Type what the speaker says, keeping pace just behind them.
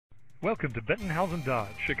Welcome to Bettenhausen Dodge,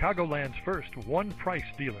 Chicagoland's first one-price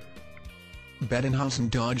dealer. Bettenhausen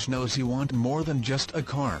Dodge knows you want more than just a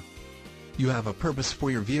car. You have a purpose for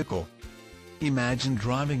your vehicle. Imagine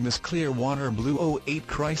driving this Clearwater Blue 08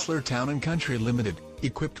 Chrysler Town & Country Limited,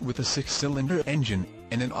 equipped with a 6-cylinder engine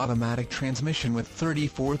and an automatic transmission with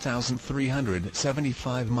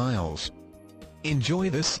 34,375 miles. Enjoy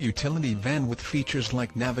this utility van with features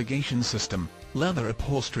like navigation system, leather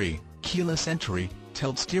upholstery, keyless entry,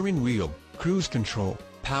 tilt steering wheel, cruise control,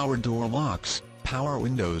 power door locks, power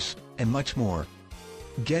windows, and much more.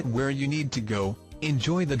 Get where you need to go,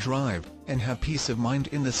 enjoy the drive, and have peace of mind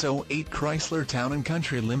in this 08 Chrysler Town &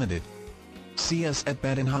 Country Limited. See us at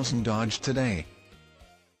Bettenhausen Dodge today.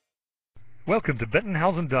 Welcome to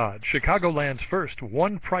Bettenhausen Dodge, Chicagoland's first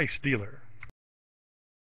one-price dealer.